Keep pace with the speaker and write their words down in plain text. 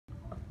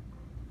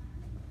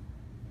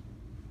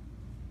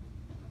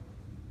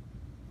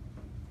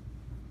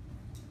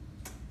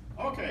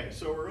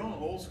So we're going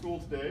old school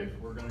today.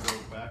 We're going to go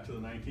back to the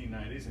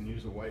 1990s and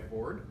use a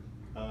whiteboard.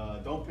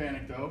 Don't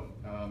panic though,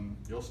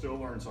 you'll still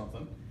learn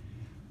something.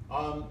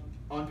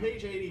 On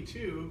page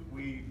 82,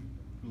 we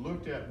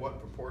looked at what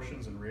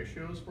proportions and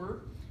ratios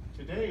were.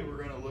 Today we're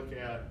going to look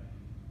at,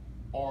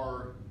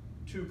 are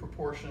two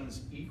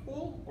proportions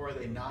equal or are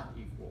they not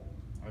equal?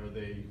 Are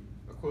they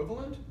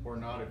equivalent or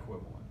not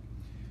equivalent?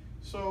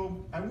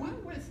 So I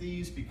went with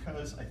these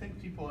because I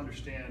think people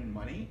understand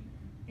money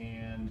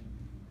and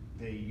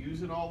they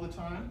use it all the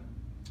time.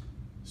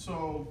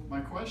 So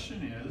my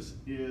question is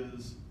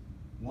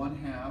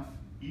 1/2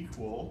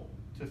 equal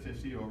to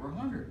 50 over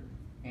 100?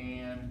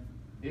 And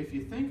if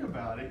you think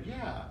about it,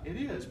 yeah, it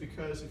is,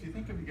 because if you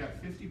think of, you got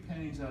 50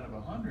 pennies out of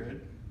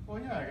 100, well,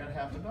 yeah, I got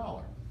half a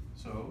dollar.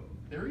 So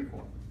they're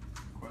equal.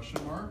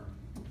 Question mark,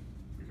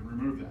 we can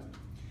remove that.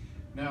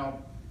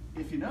 Now,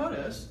 if you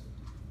notice,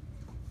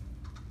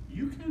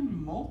 you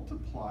can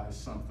multiply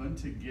something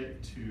to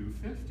get to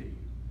 50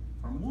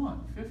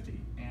 from 50.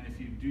 And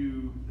if you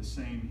do the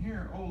same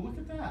here, oh, look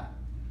at that.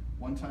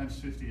 1 times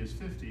 50 is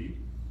 50,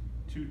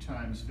 2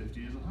 times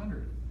 50 is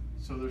 100.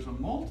 So there's a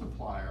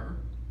multiplier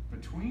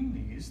between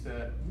these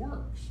that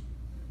works.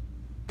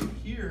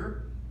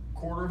 Here,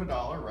 $1/4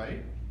 dollar,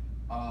 right?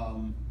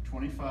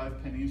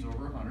 25 pennies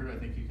over 100, I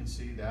think you can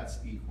see that's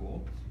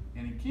equal.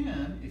 And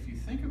again, if you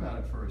think about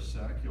it for a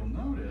sec, you'll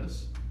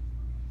notice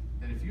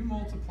that if you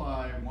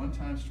multiply 1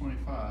 times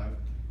 25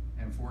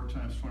 and 4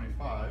 times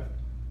 25,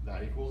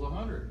 that equals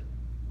 100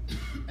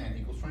 and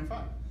equals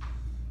 25.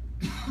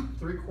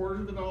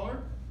 3/4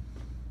 dollar,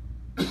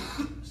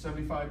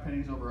 75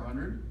 pennies over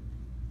 100,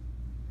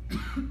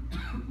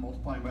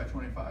 multiplying by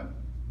 25,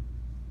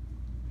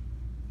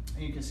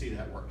 and you can see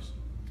that works.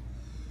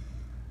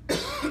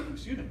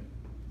 Excuse me.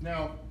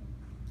 Now,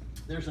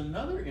 there's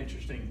another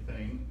interesting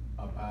thing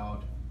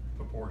about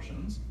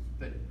proportions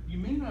that you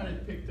may not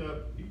have picked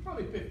up. You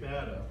probably picked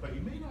that up, but you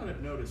may not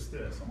have noticed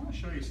this. I want to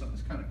show you something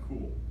that's kind of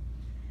cool.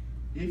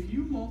 If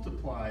you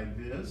multiply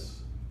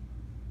this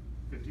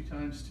 50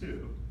 times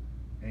 2,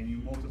 and you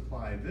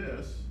multiply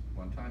this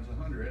 1 times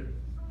 100,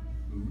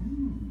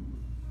 ooh,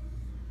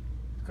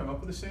 come up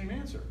with the same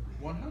answer,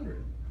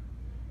 100.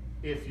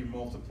 If you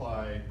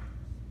multiply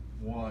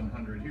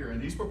 100 here,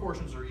 and these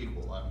proportions are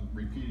equal, I'm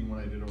repeating what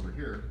I did over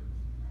here,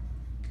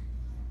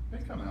 they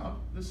come out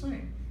the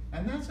same.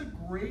 And that's a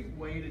great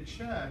way to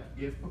check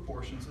if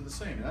proportions are the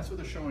same. And that's what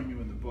they're showing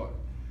you in the book.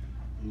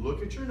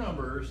 Look at your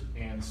numbers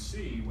and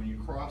see when you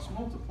cross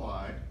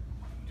multiply,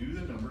 do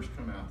the numbers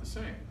come out the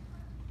same?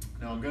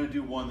 Now I'm going to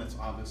do one that's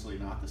obviously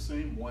not the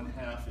same.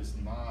 1/2 is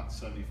not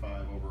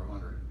 75 over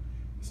 100.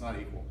 It's not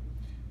equal.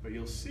 But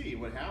you'll see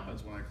what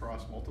happens when I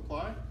cross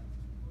multiply.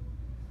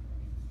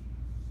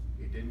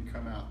 It didn't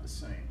come out the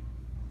same.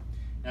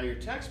 Now your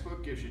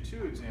textbook gives you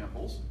 2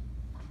 examples.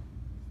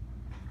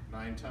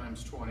 9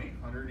 times 20,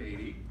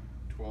 180.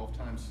 12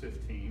 times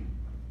 15,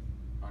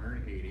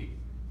 180.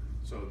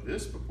 So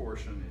this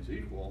proportion is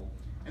equal.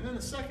 And then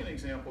the second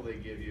example they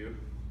give you,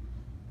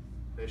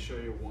 they show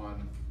you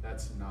one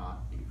that's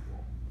not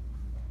equal.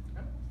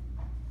 Okay?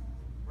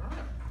 All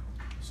right.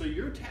 So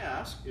your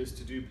task is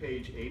to do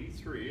page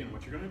 83, and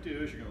what you're going to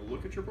do is you're going to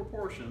look at your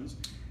proportions,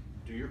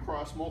 do your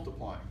cross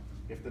multiplying.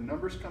 If the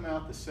numbers come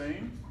out the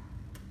same,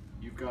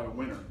 you've got a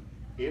winner.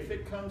 If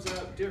it comes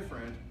out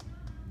different,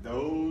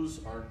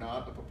 those are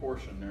not a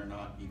proportion, they're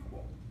not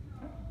equal.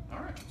 Okay?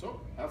 All right,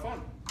 so have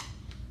fun.